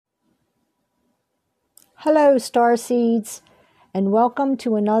Hello, star seeds, and welcome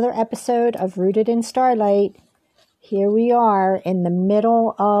to another episode of Rooted in Starlight. Here we are in the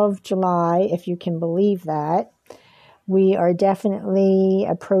middle of July, if you can believe that. We are definitely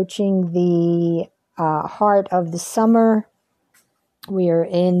approaching the heart of the summer. We are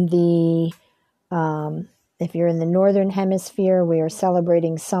in the, if you're in the northern hemisphere, we are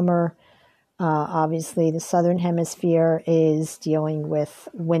celebrating summer. Obviously, the southern hemisphere is dealing with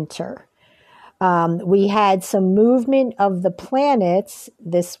winter. We had some movement of the planets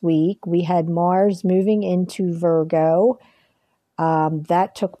this week. We had Mars moving into Virgo.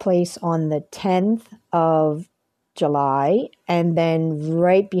 That took place on the 10th of July. And then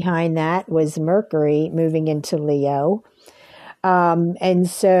right behind that was Mercury moving into Leo. And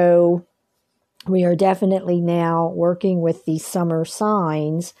so we are definitely now working with the summer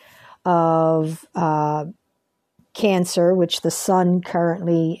signs of Cancer, which the sun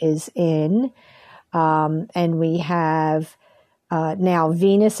currently is in. And we have now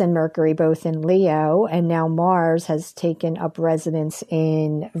Venus and Mercury both in Leo, and now Mars has taken up residence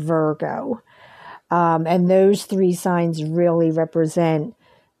in Virgo. And those three signs really represent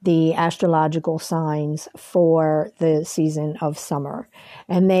the astrological signs for the season of summer.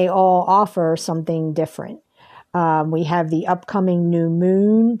 And they all offer something different. We have the upcoming new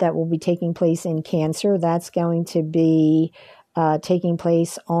moon that will be taking place in Cancer. That's going to be taking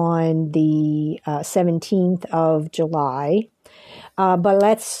place on the 17th of July. But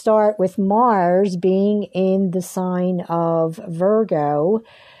let's start with Mars being in the sign of Virgo.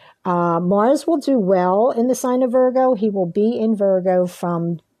 Mars will do well in the sign of Virgo. He will be in Virgo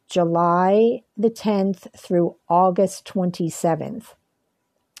from July the 10th through August 27th.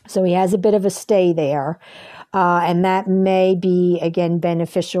 So he has a bit of a stay there. And that may be, again,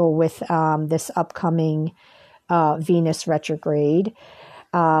 beneficial with this upcoming Venus retrograde,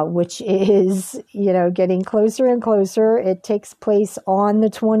 which is, getting closer and closer. It takes place on the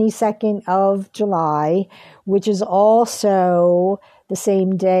 22nd of July, which is also the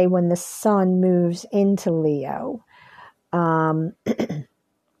same day when the sun moves into Leo.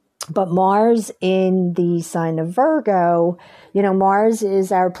 But Mars in the sign of Virgo, Mars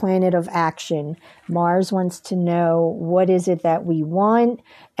is our planet of action. Mars wants to know what is it that we want,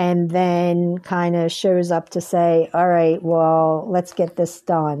 and then kind of shows up to say, all right, well, let's get this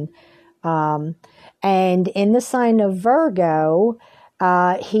done. And in the sign of Virgo,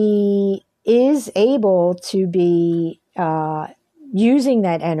 he is able to be using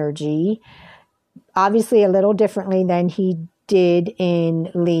that energy, obviously a little differently than he did in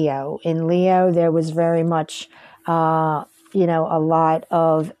Leo. In Leo, there was very much, a lot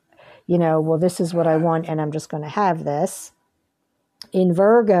of, well, this is what I want and I'm just going to have this. In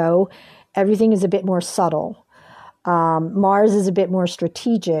Virgo, everything is a bit more subtle. Mars is a bit more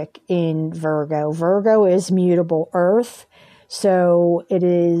strategic in Virgo. Virgo is mutable earth. So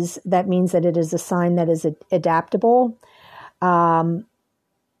that means that it is a sign that is adaptable.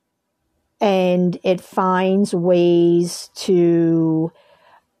 And it finds ways to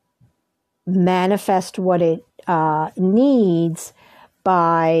manifest what it needs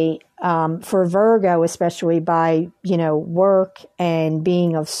by, for Virgo, especially by, work and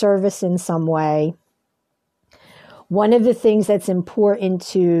being of service in some way. One of the things that's important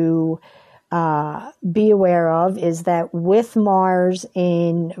to be aware of is that with Mars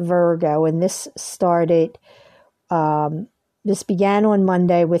in Virgo, and this began on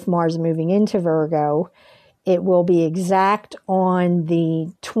Monday with Mars moving into Virgo. It will be exact on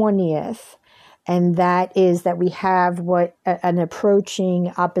the 20th. And that is that we have an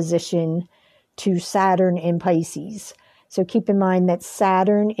approaching opposition to Saturn in Pisces. So keep in mind that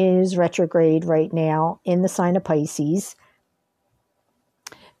Saturn is retrograde right now in the sign of Pisces.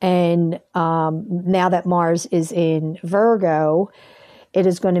 And now that Mars is in Virgo, it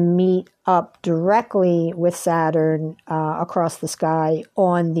is going to meet up directly with Saturn across the sky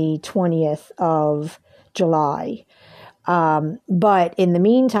on the 20th of July. But in the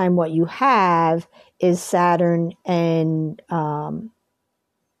meantime, what you have is Saturn and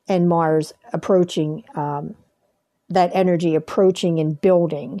Mars approaching, that energy approaching and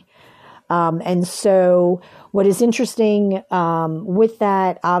building. And so what is interesting with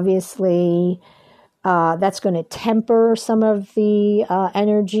that, obviously, that's going to temper some of the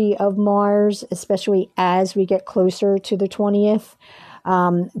energy of Mars, especially as we get closer to the 20th.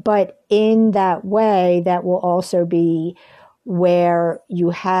 But in that way, that will also be where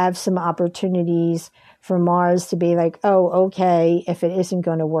you have some opportunities for Mars to be like, oh, okay, if it isn't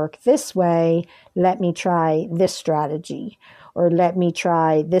going to work this way, let me try this strategy, or let me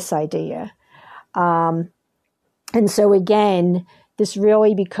try this idea. And so again, this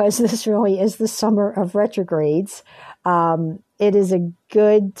really, because this really is the summer of retrogrades, it is a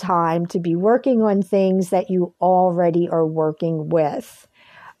good time to be working on things that you already are working with.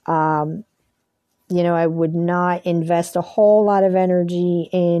 I would not invest a whole lot of energy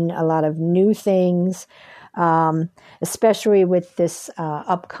in a lot of new things, especially with this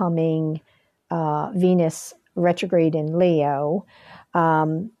upcoming Venus retrograde in Leo.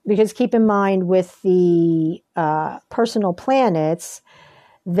 Because keep in mind, with the personal planets,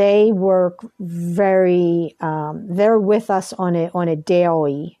 they work very, they're with us on a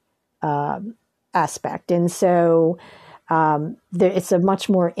daily aspect. And so it's a much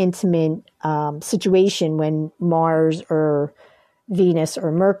more intimate situation when Mars or Venus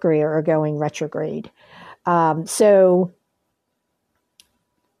or Mercury are going retrograde. So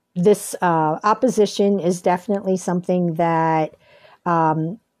this opposition is definitely something that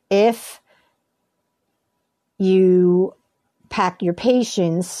if you pack your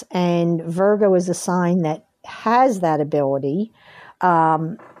patience, and Virgo is a sign that has that ability,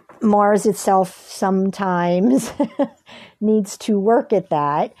 Mars itself sometimes needs to work at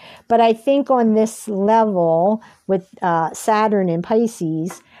that. But I think on this level with Saturn in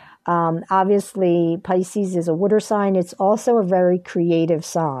Pisces, obviously Pisces is a water sign. It's also a very creative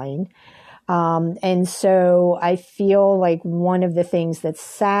sign. And so I feel like one of the things that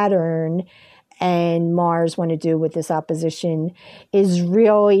Saturn and Mars want to do with this opposition is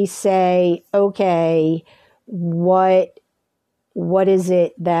really say, okay, what is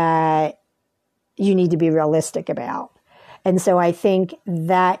it that you need to be realistic about? And so I think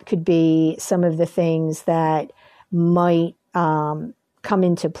that could be some of the things that might come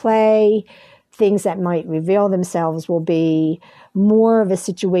into play. Things that might reveal themselves will be more of a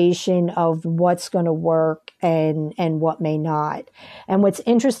situation of what's going to work and what may not. And what's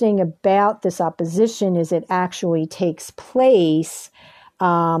interesting about this opposition is it actually takes place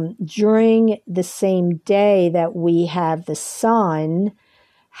during the same day that we have the sun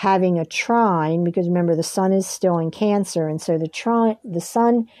having a trine, because remember the sun is still in Cancer, and so the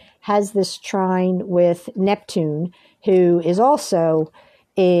sun has this trine with Neptune, who is also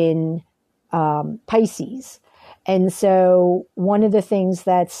in Pisces. And so one of the things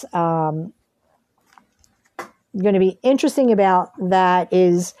that's going to be interesting about that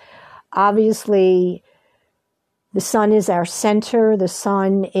is obviously the sun is our center. The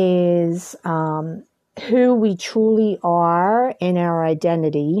sun is who we truly are in our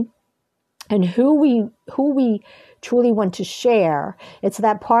identity and who we truly want to share. It's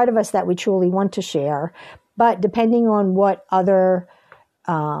that part of us that we truly want to share. But depending on what other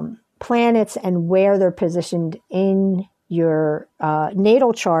planets and where they're positioned in your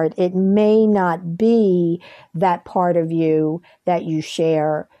natal chart, it may not be that part of you that you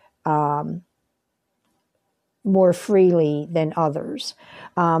share more freely than others.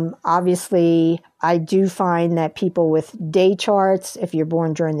 Obviously, I do find that people with day charts, if you're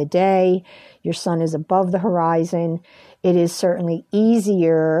born during the day, your sun is above the horizon, it is certainly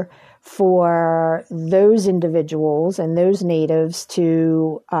easier for those individuals and those natives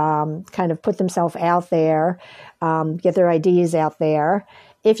to kind of put themselves out there, get their ideas out there.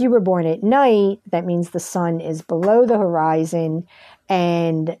 If you were born at night, that means the sun is below the horizon,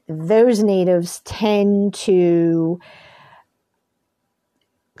 and those natives tend to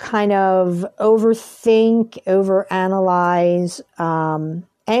kind of overthink, overanalyze,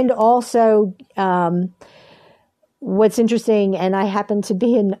 and also what's interesting, and I happen to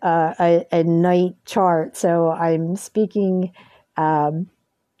be in a night chart, so I'm speaking to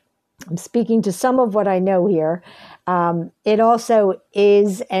some of what I know here. It also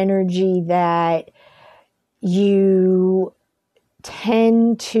is energy that you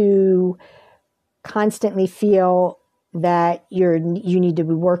tend to constantly feel that you need to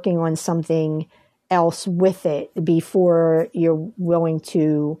be working on something else with it before you're willing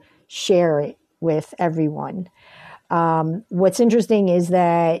to share it with everyone. What's interesting is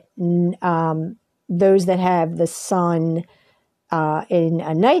that those that have the sun in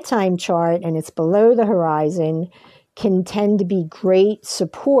a nighttime chart and it's below the horizon can tend to be great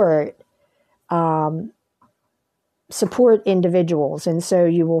support individuals. And so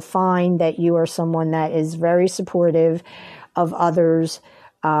you will find that you are someone that is very supportive of others.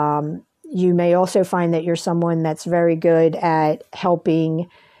 You may also find that you're someone that's very good at helping,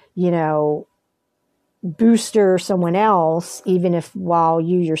 booster someone else, even if while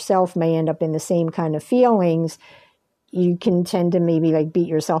you yourself may end up in the same kind of feelings, you can tend to maybe like beat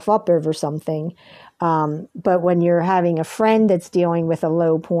yourself up over something. But when you're having a friend that's dealing with a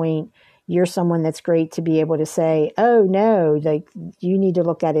low point, you're someone that's great to be able to say, oh no, like you need to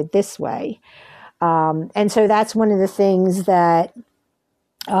look at it this way. And so that's one of the things that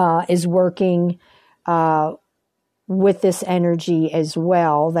is working with this energy as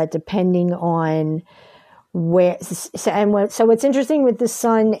well, that depending on where, so what's interesting with the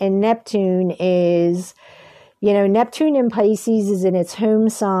Sun and Neptune is, Neptune in Pisces is in its home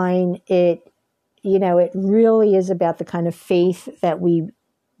sign. It really is about the kind of faith that we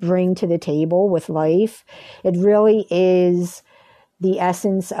bring to the table with life. It really is the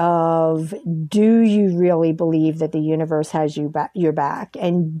essence of, do you really believe that the universe has your back?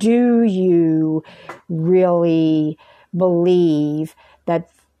 And do you really believe that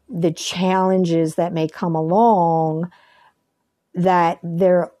the challenges that may come along, that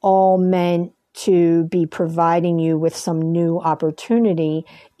they're all meant to be providing you with some new opportunity,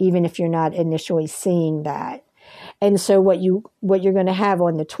 even if you're not initially seeing that? And so what you're going to have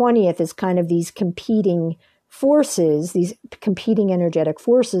on the 20th is kind of these competing forces, these competing energetic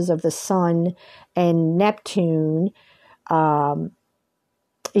forces of the Sun and Neptune, wanting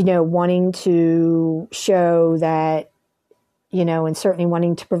to show that, and certainly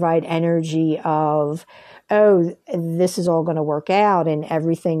wanting to provide energy of, oh, this is all going to work out and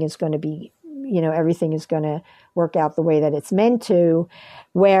everything is going to be, everything is going to work out the way that it's meant to.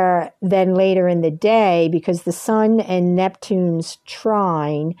 Where then later in the day, because the Sun and Neptune's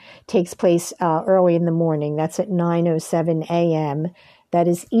trine takes place early in the morning, that's at 9:07 a.m., that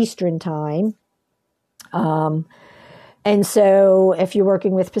is Eastern time. And so if you're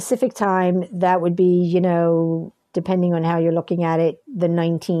working with Pacific time, that would be, depending on how you're looking at it, the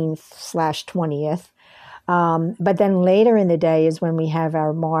 19th/20th. But then later in the day is when we have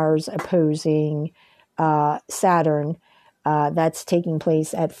our Mars opposing Saturn. That's taking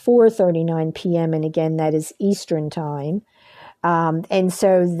place at 4:39 p.m. And again, that is Eastern time. And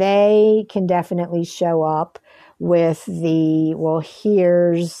so they can definitely show up with the, well,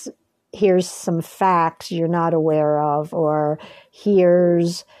 here's some facts you're not aware of, or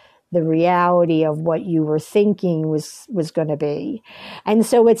here's the reality of what you were thinking was going to be. And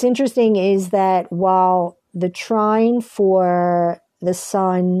so what's interesting is that while the trine for the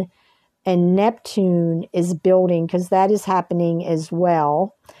Sun and Neptune is building, because that is happening as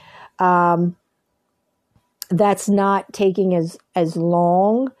well, that's not taking as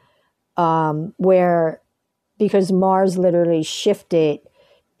long, because Mars literally shifted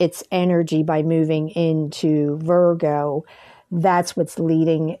its energy by moving into Virgo. That's what's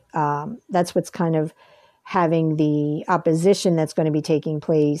leading, that's what's kind of having the opposition that's going to be taking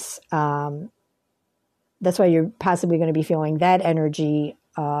place. That's why you're possibly going to be feeling that energy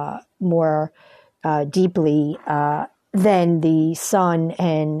more deeply than the Sun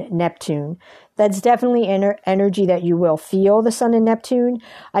and Neptune. That's definitely energy that you will feel, the Sun and Neptune.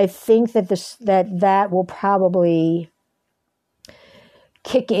 I think that that will probably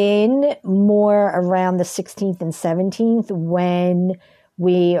kick in more around the 16th and 17th, when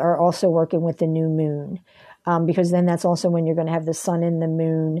we are also working with the new moon. Because then that's also when you're going to have the Sun and the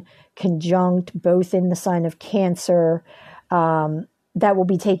moon conjunct, both in the sign of Cancer. That will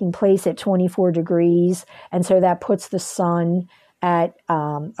be taking place at 24 degrees. And so that puts the Sun at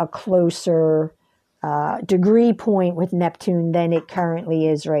a closer degree point with Neptune than it currently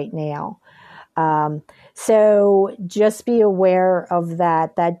is right now. So just be aware of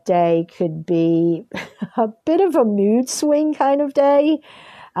that. That day could be a bit of a mood swing kind of day.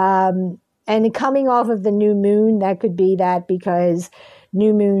 And coming off of the new moon, that could be that, because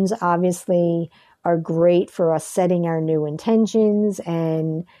new moons obviously are great for us setting our new intentions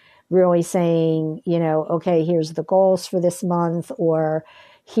and really saying, okay, here's the goals for this month, or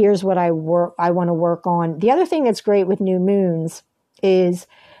here's what I want to work on. The other thing that's great with new moons is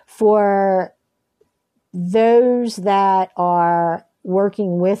for those that are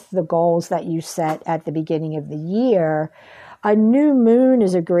working with the goals that you set at the beginning of the year, a new moon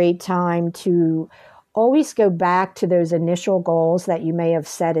is a great time to always go back to those initial goals that you may have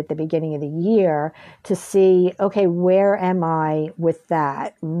set at the beginning of the year to see, okay, where am I with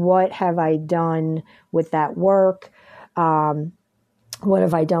that? What have I done with that work? What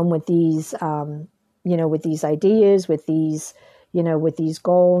have I done with these, with these ideas, with these, with these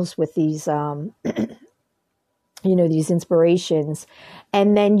goals, with these, these inspirations,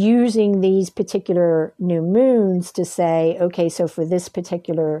 and then using these particular new moons to say, okay, so for this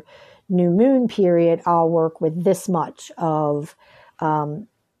particular new moon period, I'll work with this much of,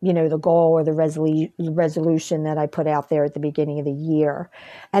 the goal or the resolution that I put out there at the beginning of the year.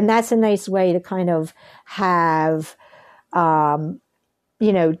 And that's a nice way to kind of have,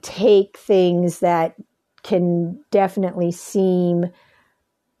 take things that can definitely seem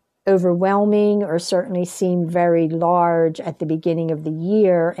overwhelming or certainly seem very large at the beginning of the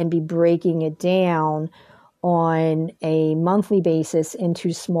year and be breaking it down on a monthly basis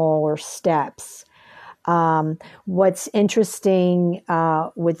into smaller steps. What's interesting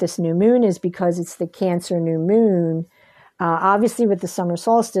with this new moon is because it's the Cancer new moon, obviously with the summer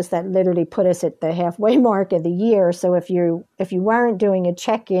solstice, that literally put us at the halfway mark of the year. So if you weren't doing a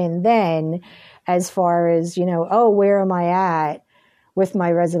check-in then, as far as, oh, where am I at with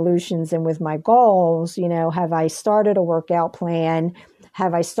my resolutions and with my goals? Have I started a workout plan?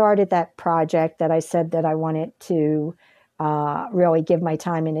 Have I started that project that I said that I wanted to really give my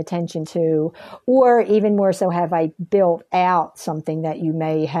time and attention to? Or even more so, have I built out something that you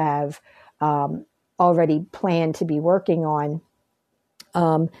may have already planned to be working on?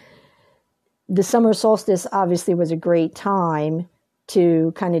 The summer solstice obviously was a great time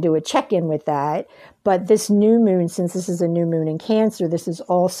to kind of do a check-in with that. But this new moon, since this is a new moon in Cancer, this is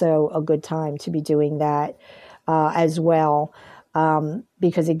also a good time to be doing that as well.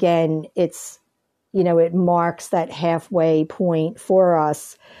 Because again, it's, it marks that halfway point for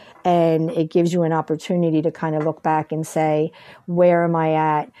us, and it gives you an opportunity to kind of look back and say, where am I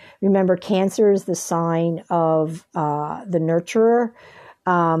at? Remember, Cancer is the sign of the nurturer.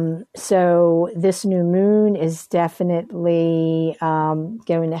 So this new moon is definitely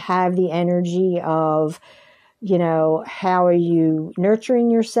going to have the energy of, how are you nurturing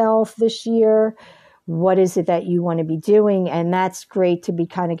yourself this year? What is it that you want to be doing? And that's great to be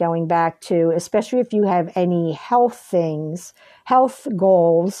kind of going back to, especially if you have any health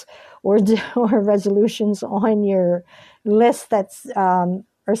goals or resolutions on your list that's are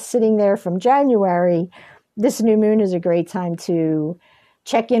sitting there from January. This new moon is a great time to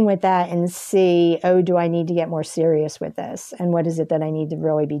check in with that and see, oh, do I need to get more serious with this? And what is it that I need to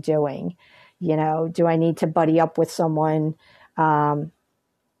really be doing? Do I need to buddy up with someone?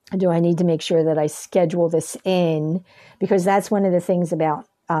 Do I need to make sure that I schedule this in? Because that's one of the things about,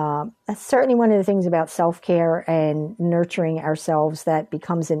 that's certainly one of the things about self-care and nurturing ourselves that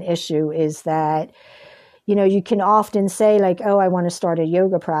becomes an issue, is that, you can often say like, oh, I want to start a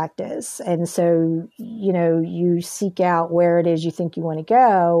yoga practice. And so, you seek out where it is you think you want to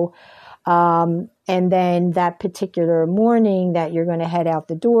go. And then that particular morning that you're going to head out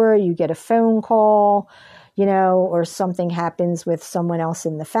the door, you get a phone call, or something happens with someone else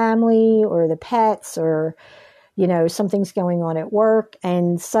in the family or the pets, or, something's going on at work,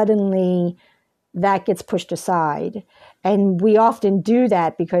 and suddenly that gets pushed aside. And we often do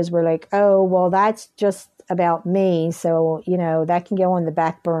that because we're like, oh, well, that's just about me. So, that can go on the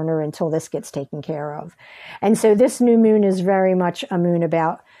back burner until this gets taken care of. And so this new moon is very much a moon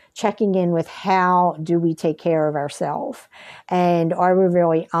about checking in with how do we take care of ourselves, and are we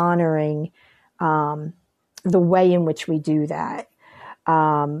really honoring the way in which we do that?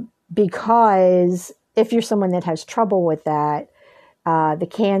 Because if you're someone that has trouble with that, the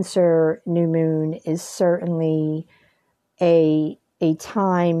Cancer new moon is certainly a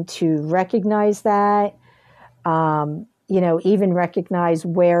time to recognize that, even recognize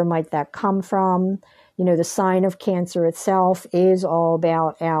where might that come from. The sign of Cancer itself is all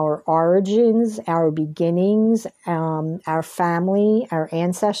about our origins, our beginnings, our family, our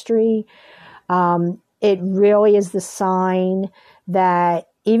ancestry. It really is the sign that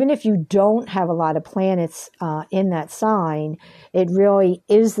even if you don't have a lot of planets in that sign, it really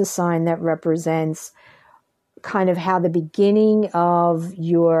is the sign that represents kind of how the beginning of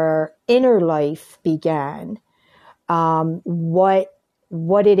your inner life began. What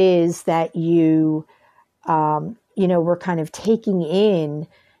it is that you, were kind of taking in,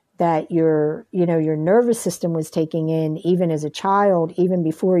 that your nervous system was taking in, even as a child, even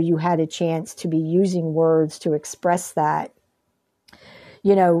before you had a chance to be using words to express that.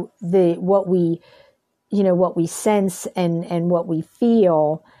 What we sense and what we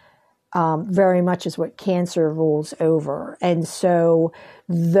feel very much is what Cancer rules over. And so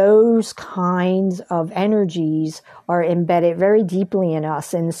those kinds of energies are embedded very deeply in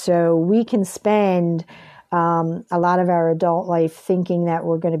us. And so we can spend a lot of our adult life thinking that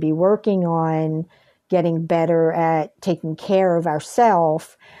we're going to be working on getting better at taking care of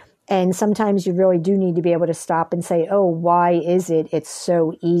ourselves. And sometimes you really do need to be able to stop and say, oh, why is it's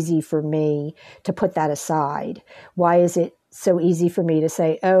so easy for me to put that aside? Why is it so easy for me to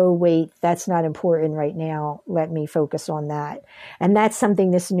say, oh, wait, that's not important right now. Let me focus on that. And that's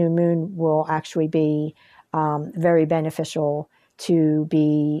something this new moon will actually be very beneficial to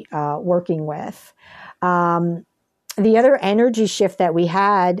be working with. The other energy shift that we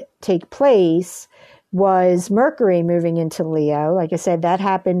had take place was Mercury moving into Leo. Like I said, that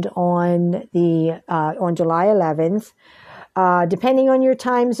happened on July 11th. Depending on your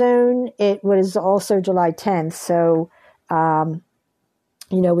time zone, it was also July 10th. So,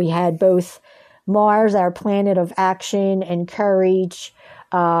 we had both Mars, our planet of action and courage,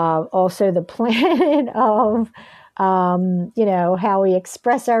 also the planet of, how we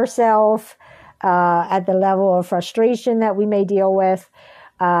express ourselves at the level of frustration that we may deal with.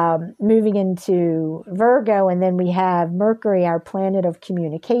 Moving into Virgo, and then we have Mercury, our planet of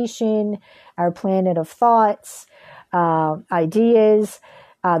communication, our planet of thoughts, ideas,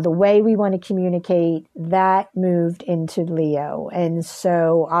 the way we want to communicate, that moved into Leo. And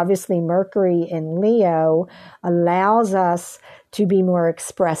so obviously Mercury in Leo allows us to be more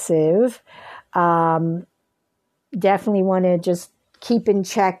expressive. Definitely want to just keep in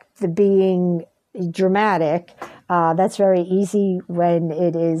check the being dramatic. That's very easy when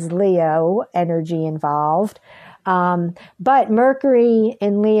it is Leo energy involved. But Mercury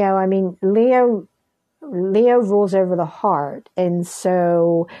in Leo, Leo rules over the heart. And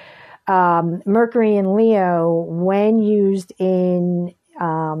so Mercury in Leo, when used in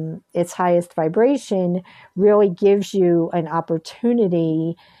its highest vibration, really gives you an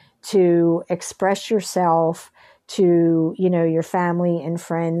opportunity to express yourself to, your family and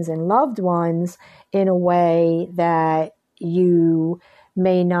friends and loved ones in a way that you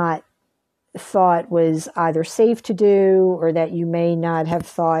may not thought was either safe to do or that you may not have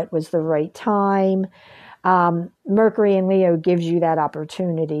thought was the right time. Mercury in Leo gives you that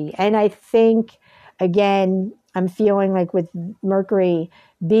opportunity. And I think, again, I'm feeling like with Mercury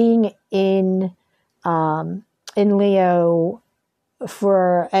being in Leo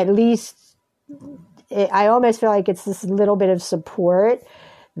for at least, I almost feel like it's this little bit of support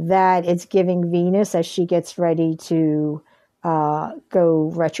that it's giving Venus as she gets ready to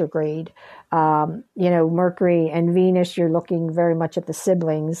go retrograde. Mercury and Venus, you're looking very much at the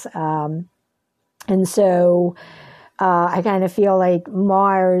siblings. And so I kind of feel like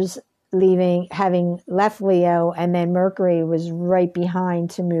Mars having left Leo, and then Mercury was right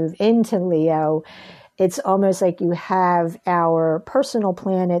behind to move into Leo. It's almost like you have our personal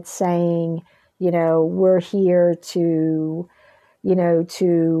planets saying, we're here to,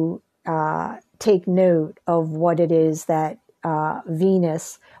 take note of what it is that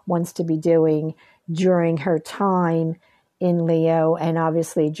Venus wants to be doing during her time in Leo, and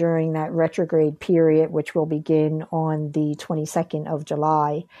obviously during that retrograde period, which will begin on the 22nd of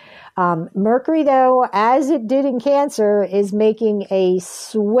July. Mercury, though, as it did in Cancer, is making a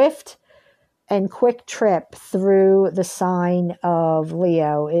swift and quick trip through the sign of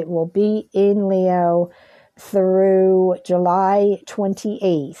Leo. It will be in Leo through July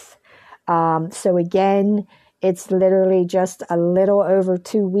 28th. So again, it's literally just a little over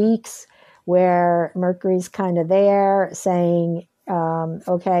 2 weeks where Mercury's kind of there saying,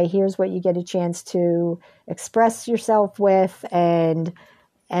 okay, here's what you get a chance to express yourself with, and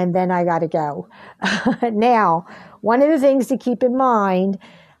then I got to go. Now, one of the things to keep in mind,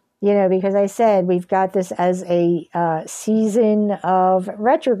 because I said we've got this as a season of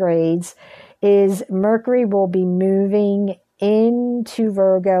retrogrades, is Mercury will be moving into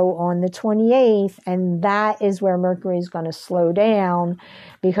Virgo on the 28th, and that is where Mercury is going to slow down,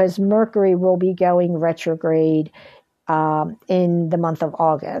 because Mercury will be going retrograde in the month of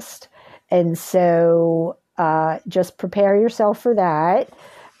August. And so just prepare yourself for that,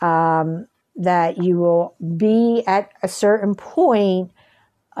 that you will be at a certain point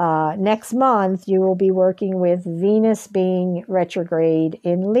next month, you will be working with Venus being retrograde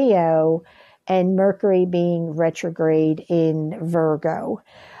in Leo and Mercury being retrograde in Virgo.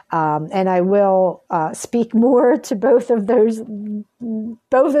 And I will speak more to both of those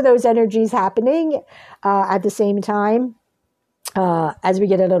energies happening at the same time as we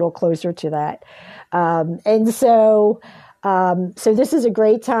get a little closer to that. And so this is a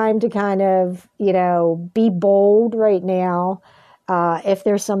great time to kind of, be bold right now. If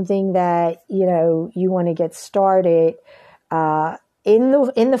there's something that, you want to get started, in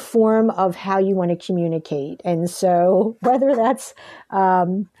the form of how you want to communicate. And so whether that's,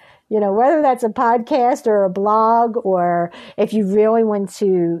 whether that's a podcast or a blog, or if you really want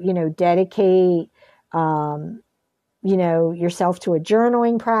to, dedicate, yourself to a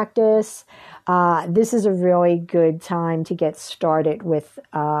journaling practice, this is a really good time to get started with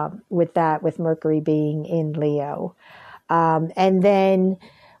that, with Mercury being in Leo. And then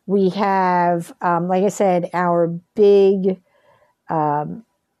we have, like I said, our big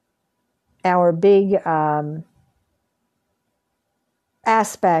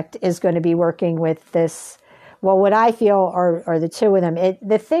aspect is going to be working with this. Well, what I feel are the two of them.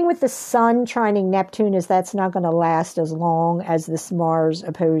 The thing with the Sun trining Neptune is that's not going to last as long as this Mars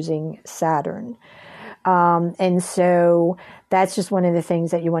opposing Saturn. And so that's just one of the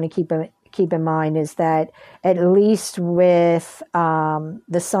things that you want to keep in mind, is that at least with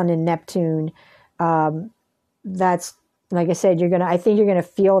the Sun and Neptune, that's, like I said, I think you're going to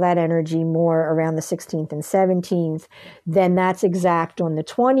feel that energy more around the 16th and 17th. Then that's exact on the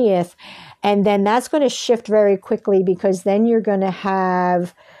 20th. And then that's going to shift very quickly, because then you're going to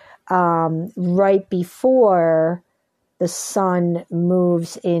have, right before the sun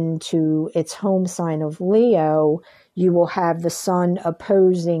moves into its home sign of Leo, you will have the sun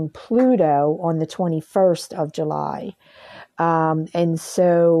opposing Pluto on the 21st of July. And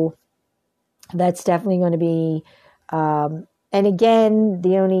so that's definitely going to be, and again,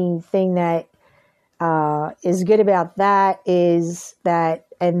 the only thing that is good about that is that,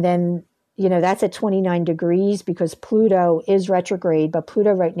 and then, that's at 29 degrees, because Pluto is retrograde, but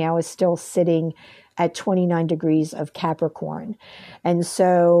Pluto right now is still sitting at 29 degrees of Capricorn. And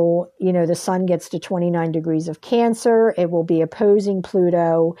so, the sun gets to 29 degrees of Cancer, it will be opposing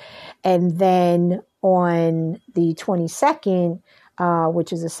Pluto. And then on the 22nd,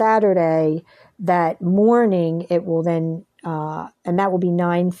 which is a Saturday, that morning, it will then, and that will be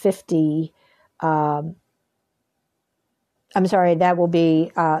 9:50. I'm sorry, that will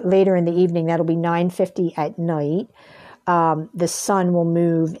be later in the evening. That'll be 9:50 at night. The sun will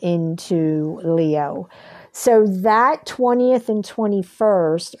move into Leo. So that 20th and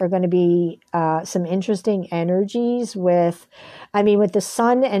 21st are going to be some interesting energies with the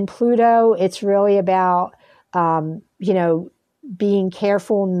sun and Pluto. It's really about, being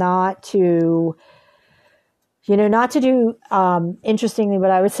careful not to do, interestingly,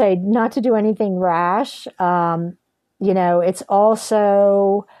 but I would say not to do anything rash. It's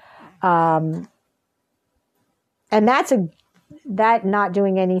also, and that not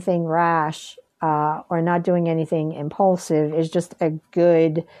doing anything rash, or not doing anything impulsive is just a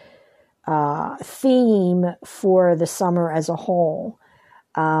good, theme for the summer as a whole.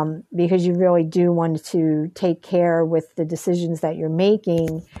 Because you really do want to take care with the decisions that you're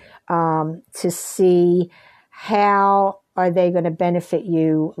making, to see how are they going to benefit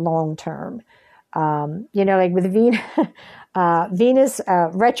you long term. Like with Venus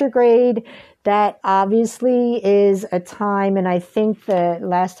retrograde, that obviously is a time, and I think the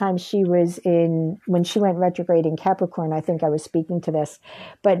last time when she went retrograde in Capricorn, I think I was speaking to this,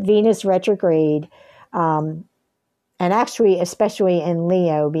 but Venus retrograde, and actually, especially in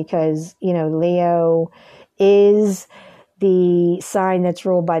Leo, because, Leo is the sign that's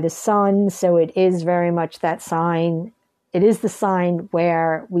ruled by the sun. So it is very much that sign. It is the sign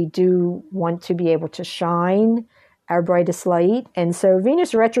where we do want to be able to shine our brightest light. And so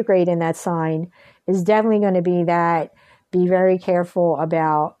Venus retrograde in that sign is definitely going to be that. Be very careful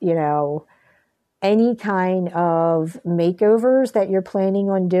about, any kind of makeovers that you're planning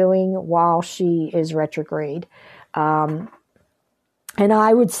on doing while she is retrograde. And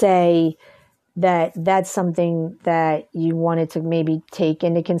I would say that that's something that you wanted to maybe take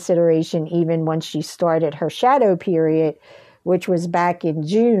into consideration even when she started her shadow period, which was back in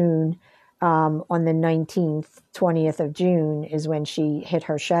June, on the 19th, 20th of June is when she hit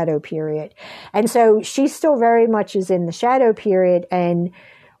her shadow period. And so she still very much is in the shadow period. And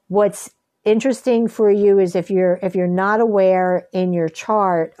what's interesting for you is if you're not aware in your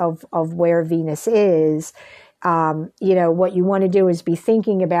chart of where Venus is, what you want to do is be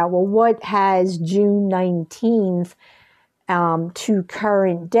thinking about, well, what has June 19th to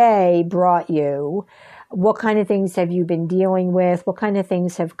current day brought you? What kind of things have you been dealing with? What kind of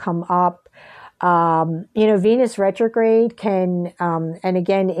things have come up? Venus retrograde can, and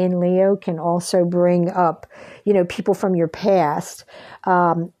again in Leo, can also bring up, people from your past.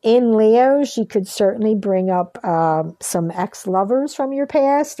 In Leo, she could certainly bring up some ex-lovers from your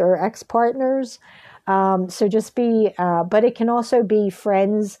past or ex-partners. So just be, but it can also be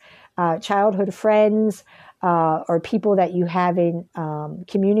friends, childhood friends, or people that you haven't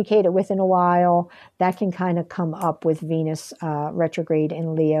communicated with in a while. That can kind of come up with Venus retrograde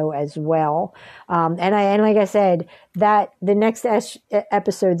in Leo as well. And like I said, that the next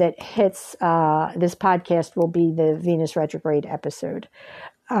episode that hits this podcast will be the Venus retrograde episode.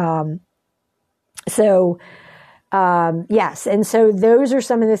 Yes. And so those are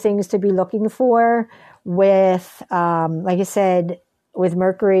some of the things to be looking for with, like I said, with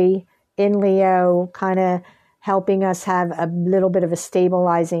Mercury in Leo, kind of helping us have a little bit of a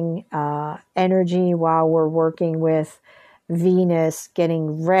stabilizing energy while we're working with Venus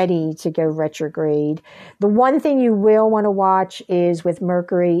getting ready to go retrograde. The one thing you will want to watch is with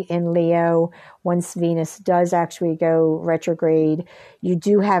Mercury in Leo, once Venus does actually go retrograde, you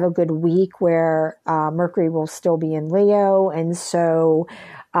do have a good week where Mercury will still be in Leo. And so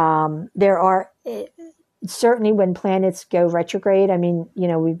there are... certainly when planets go retrograde,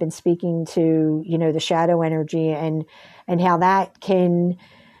 we've been speaking to, the shadow energy and how that can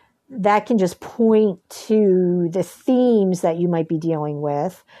that can just point to the themes that you might be dealing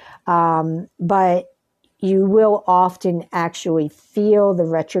with. But you will often actually feel the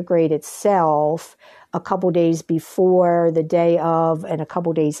retrograde itself a couple days before, the day of, and a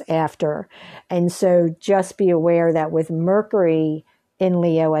couple days after. And so just be aware that with Mercury in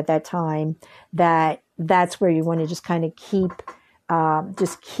Leo at that time, that's where you want to just kind of keep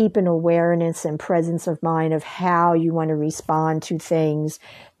an awareness and presence of mind of how you want to respond to things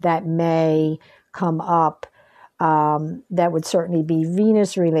that may come up. That would certainly be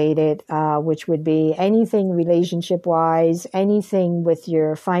Venus related, which would be anything relationship wise, anything with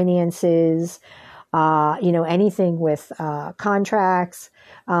your finances, anything with contracts.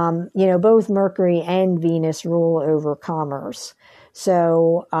 Both Mercury and Venus rule over commerce.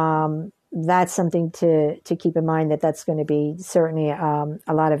 So that's something to keep in mind, that's going to be certainly a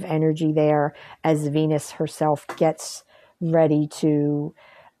lot of energy there as Venus herself gets ready to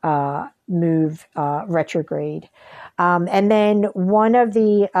move retrograde. And then one of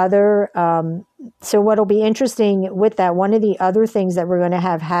the other, so what'll be interesting with that, one of the other things that we're going to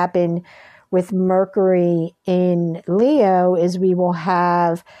have happen with Mercury in Leo is we will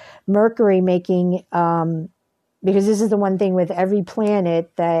have Mercury making, because this is the one thing with every planet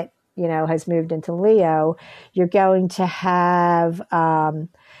that, has moved into Leo, you're going to have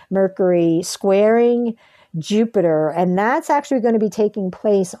Mercury squaring Jupiter, and that's actually going to be taking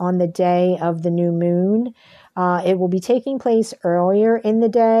place on the day of the new moon. It will be taking place earlier in the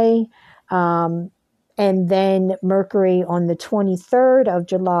day, and then Mercury on the 23rd of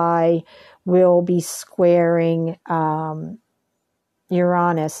July will be squaring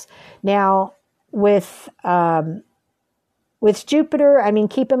Uranus. Now, with Jupiter,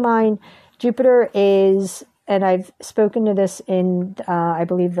 keep in mind, Jupiter is, and I've spoken to this in, I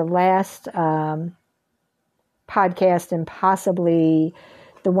believe, the last podcast and possibly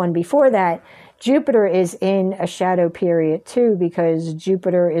the one before that, Jupiter is in a shadow period too, because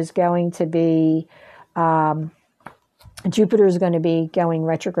Jupiter is going to be going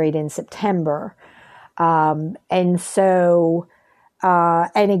retrograde in September. And so,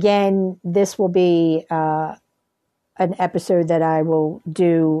 and again, this will be an episode that I will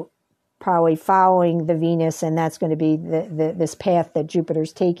do probably following the Venus, and that's going to be this path that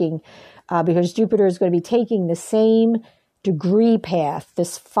Jupiter's taking, because Jupiter is going to be taking the same degree path,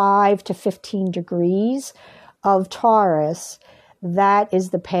 this 5 to 15 degrees of Taurus. That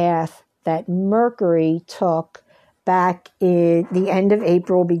is the path that Mercury took back in the end of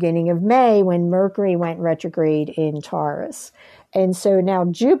April, beginning of May, when Mercury went retrograde in Taurus. And so now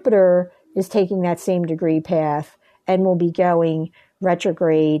Jupiter is taking that same degree path and will be going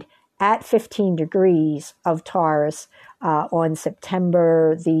retrograde at 15 degrees of Taurus on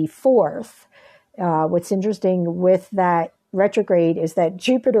September the 4th. What's interesting with that retrograde is that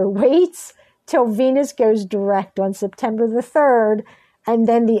Jupiter waits till Venus goes direct on September the 3rd, and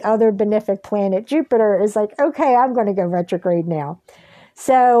then the other benefic planet, Jupiter, is like, okay, I'm going to go retrograde now.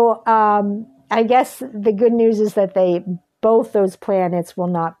 So I guess the good news is that both those planets will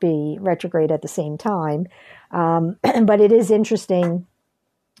not be retrograde at the same time. But it is interesting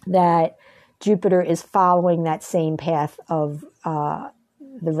that Jupiter is following that same path of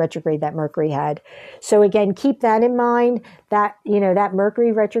the retrograde that Mercury had. So again, keep that in mind, that, that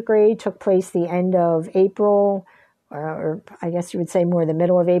Mercury retrograde took place the end of April, or I guess you would say more the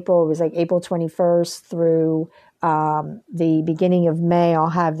middle of April. It was like April 21st through the beginning of May. I'll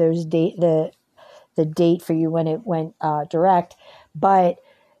have those the date for you when it went direct. But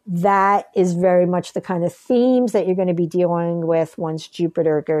that is very much the kind of themes that you're going to be dealing with once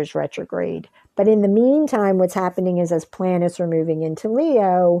Jupiter goes retrograde. But in the meantime, what's happening is as planets are moving into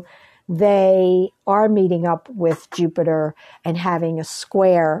Leo, they are meeting up with Jupiter and having a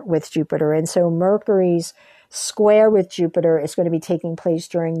square with Jupiter. And so Mercury's square with Jupiter is going to be taking place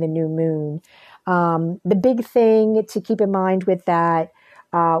during the new moon. The big thing to keep in mind with that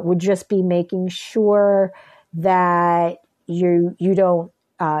would just be making sure that you don't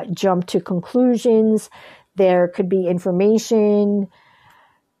jump to conclusions. There could be information,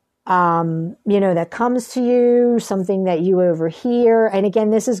 that comes to you, something that you overhear. And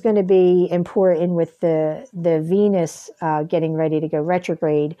again, this is going to be important with the Venus getting ready to go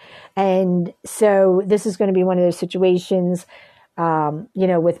retrograde. And so this is going to be one of those situations,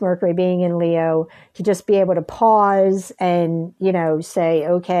 with Mercury being in Leo, to just be able to pause and, say,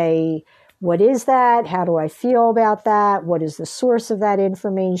 okay, what is that? How do I feel about that? What is the source of that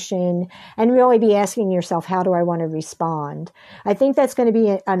information? And really be asking yourself, how do I want to respond? I think that's going to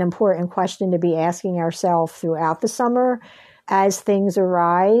be an important question to be asking ourselves throughout the summer as things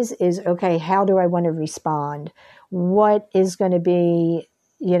arise is, okay, how do I want to respond? What is going to be,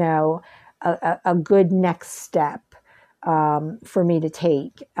 a good next step for me to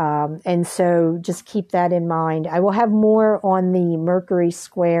take. And so just keep that in mind. I will have more on the Mercury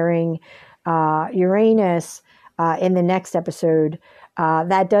squaring Uranus in the next episode.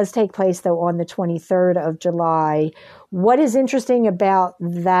 That does take place, though, on the 23rd of July. What is interesting about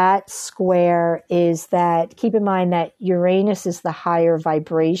that square is that, keep in mind that Uranus is the higher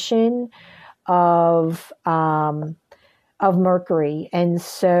vibration of Mercury. And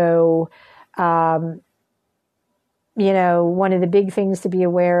so, one of the big things to be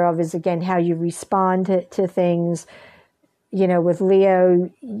aware of is, again, how you respond to things. With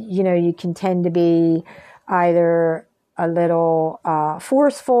Leo, you can tend to be either a little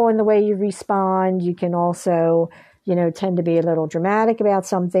forceful in the way you respond. You can also, tend to be a little dramatic about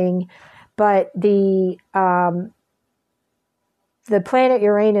something. But the planet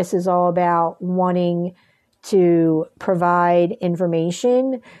Uranus is all about wanting to provide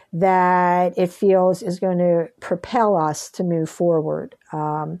information that it feels is going to propel us to move forward.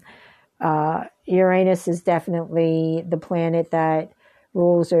 Uranus is definitely the planet that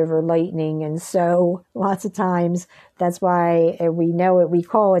rules over lightning. And so lots of times that's why we know it, we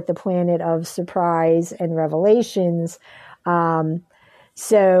call it the planet of surprise and revelations. Just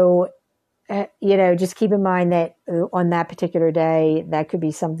keep in mind that on that particular day, that could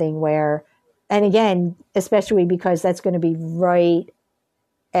be something where, and again, especially because that's going to be right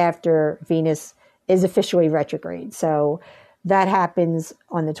after Venus is officially retrograde. So that happens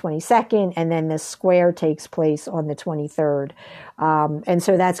on the 22nd, and then the square takes place on the 23rd. And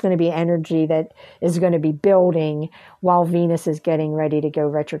so that's going to be energy that is going to be building while Venus is getting ready to go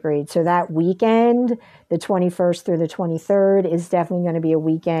retrograde. So that weekend, the 21st through the 23rd, is definitely going to be a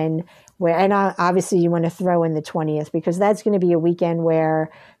weekend where, and obviously you want to throw in the 20th, because that's going to be a weekend where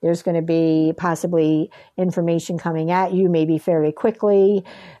there's going to be possibly information coming at you, maybe fairly quickly.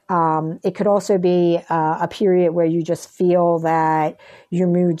 It could also be a period where you just feel that your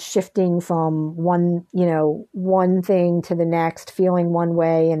mood's shifting from one thing to the next, feeling one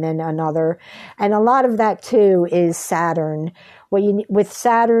way and then another. And a lot of that too is Saturn. With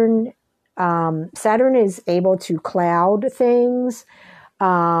Saturn, Saturn is able to cloud things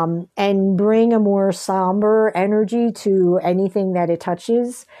and bring a more somber energy to anything that it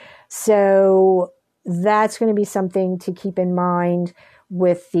touches. So that's going to be something to keep in mind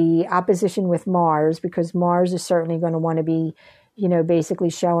with the opposition with Mars, because Mars is certainly going to want to be, basically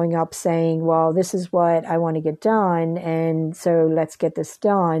showing up saying, well, this is what I want to get done, and so let's get this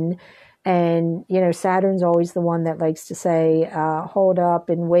done. And, Saturn's always the one that likes to say, hold up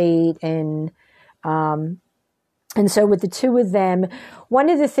and wait. And so with the two of them, one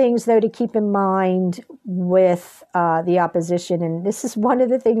of the things, though, to keep in mind with the opposition, and this is one of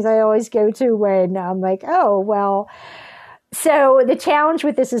the things I always go to when I'm like, oh, well, so the challenge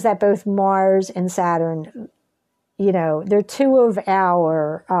with this is that both Mars and Saturn, they're two of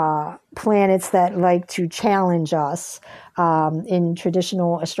our planets that like to challenge us. In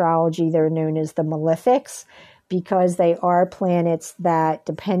traditional astrology, they're known as the malefics, because they are planets that,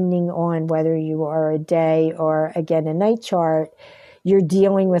 depending on whether you are a day or, again, a night chart, you're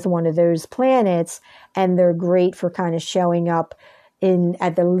dealing with one of those planets, and they're great for kind of showing up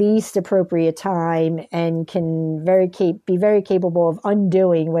at the least appropriate time, and can be very capable of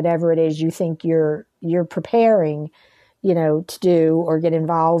undoing whatever it is you think you're preparing, to do or get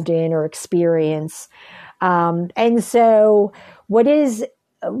involved in or experience. And so what is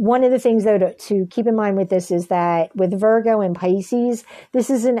one of the things, though, to keep in mind with this is that with Virgo and Pisces, this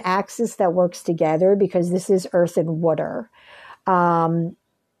is an axis that works together, because this is earth and water. And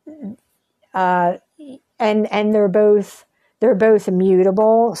they're both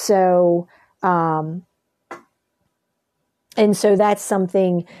immutable. So, and so that's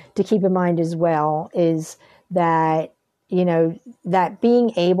something to keep in mind as well, is that, that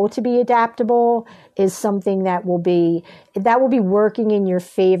being able to be adaptable is something that will be working in your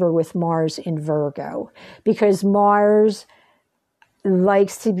favor with Mars in Virgo, because Mars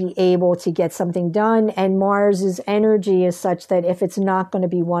likes to be able to get something done, and Mars's energy is such that if it's not going to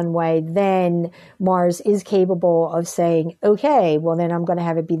be one way, then Mars is capable of saying, okay, well then I'm going to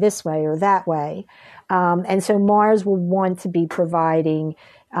have it be this way or that way. And so Mars will want to be providing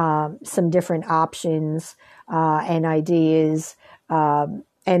some different options and ideas. And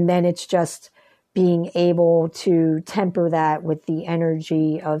then it's just being able to temper that with the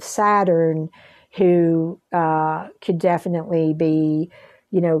energy of Saturn, who could definitely be,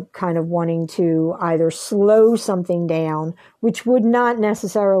 kind of wanting to either slow something down, which would not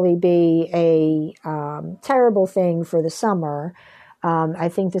necessarily be a terrible thing for the summer. I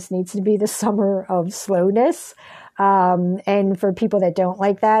think this needs to be the summer of slowness. And for people that don't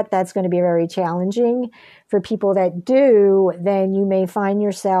like that, that's going to be very challenging. For people that do, then you may find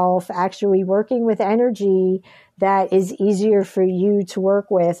yourself actually working with energy that is easier for you to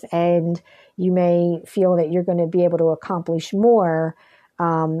work with, and you may feel that you're going to be able to accomplish more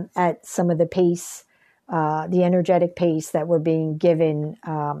at some of the pace, the energetic pace that we're being given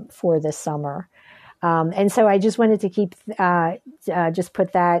for this summer. And so I just wanted to keep, just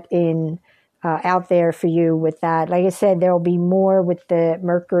put that in out there for you with that. Like I said, there will be more with the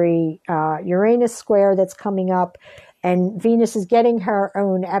Mercury Uranus square that's coming up, and Venus is getting her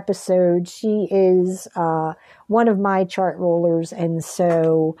own episode. She is one of my chart rulers, and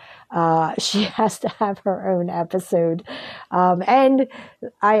so she has to have her own episode. And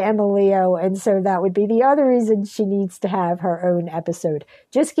I am a Leo, and so that would be the other reason she needs to have her own episode.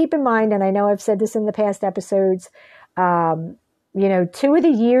 Just keep in mind, and I know I've said this in the past episodes, two of the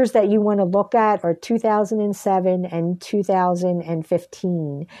years that you want to look at are 2007 and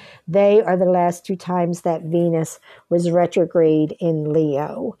 2015. They are the last two times that Venus was retrograde in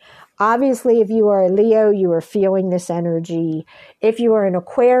Leo. Obviously, if you are a Leo, you are feeling this energy. If you are an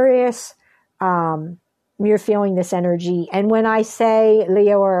Aquarius, you're feeling this energy. And when I say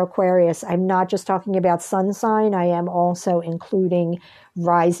Leo or Aquarius, I'm not just talking about sun sign. I am also including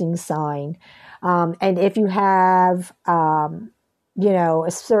rising sign. And if you have,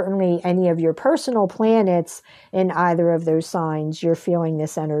 certainly any of your personal planets in either of those signs, you're feeling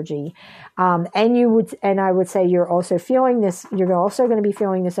this energy. And I would say you're also feeling this, you're also going to be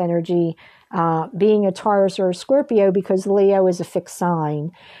feeling this energy, being a Taurus or a Scorpio, because Leo is a fixed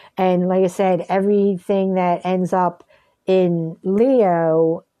sign. And like I said, everything that ends up in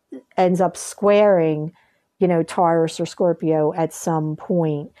Leo ends up squaring, Taurus or Scorpio at some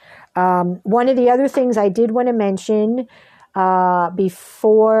point. One of the other things I did want to mention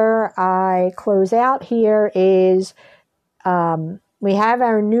before I close out here is we have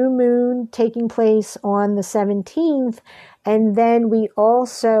our new moon taking place on the 17th, and then we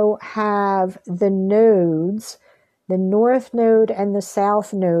also have the nodes, the North Node and the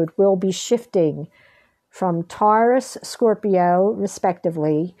South Node will be shifting from Taurus, Scorpio,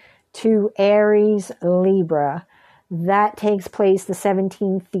 respectively, to Aries, Libra. That takes place the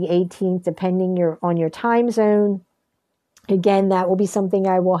 17th, the 18th, depending on your time zone. Again, that will be something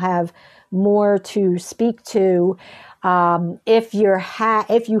I will have more to speak to. If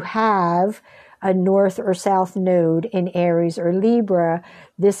you have a North or South Node in Aries or Libra,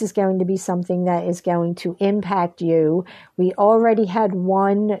 this is going to be something that is going to impact you. We already had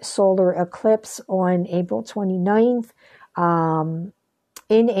one solar eclipse on April 29th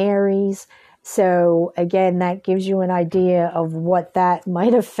in Aries. So again, that gives you an idea of what that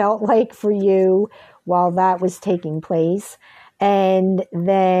might have felt like for you while that was taking place. And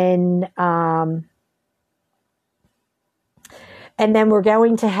then we're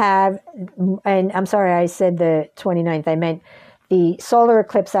going to have, and I'm sorry, I said the 29th, I meant the solar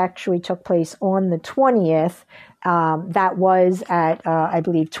eclipse actually took place on the 20th. That was at, I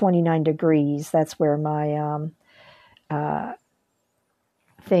believe, 29 degrees. That's where my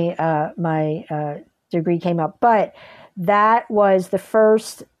degree came up. But that was the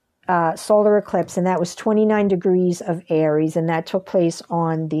first solar eclipse, and that was 29 degrees of Aries, and that took place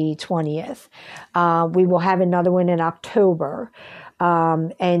on the 20th. We will have another one in October.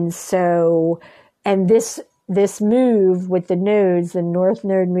 And this move with the nodes, the North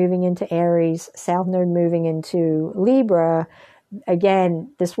Node moving into Aries, South Node moving into Libra,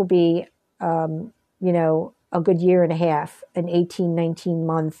 again, this will be, a good year and a half, an 18, 19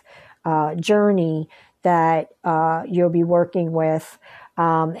 month journey that you'll be working with.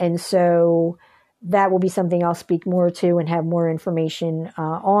 And so that will be something I'll speak more to and have more information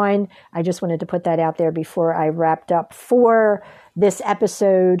on. I just wanted to put that out there before I wrapped up for this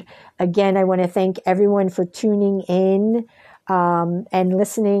episode. Again, I want to thank everyone for tuning in and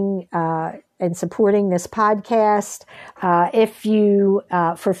listening and supporting this podcast. If you,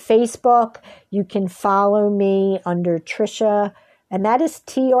 for Facebook, you can follow me under Tricia, and that is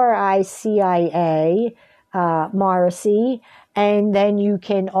TRICIA, Morrissey. And then you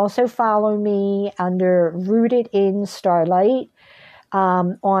can also follow me under Rooted in Starlight.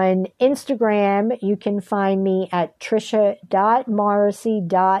 On Instagram, you can find me at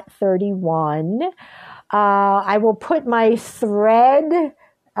tricia.morrissey.31. I will put my thread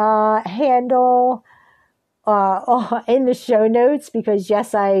handle in the show notes because,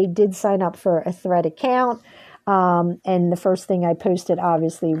 yes, I did sign up for a thread account. And the first thing I posted,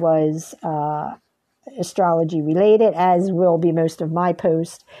 obviously, was astrology related, as will be most of my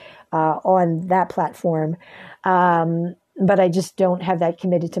posts on that platform. but I just don't have that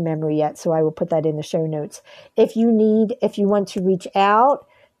committed to memory yet. So I will put that in the show notes. If you want to reach out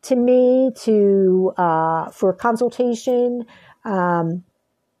to me for consultation, or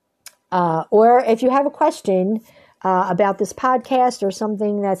if you have a question about this podcast or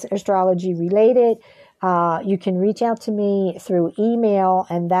something that's astrology related, you can reach out to me through email,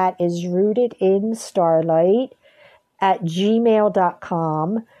 and that is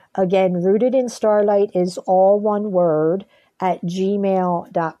rootedinstarlight@gmail.com. Again, rootedinstarlight is all one word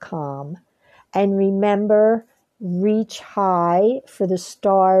 @gmail.com. And remember, reach high, for the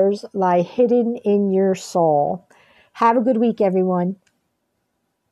stars lie hidden in your soul. Have a good week, everyone.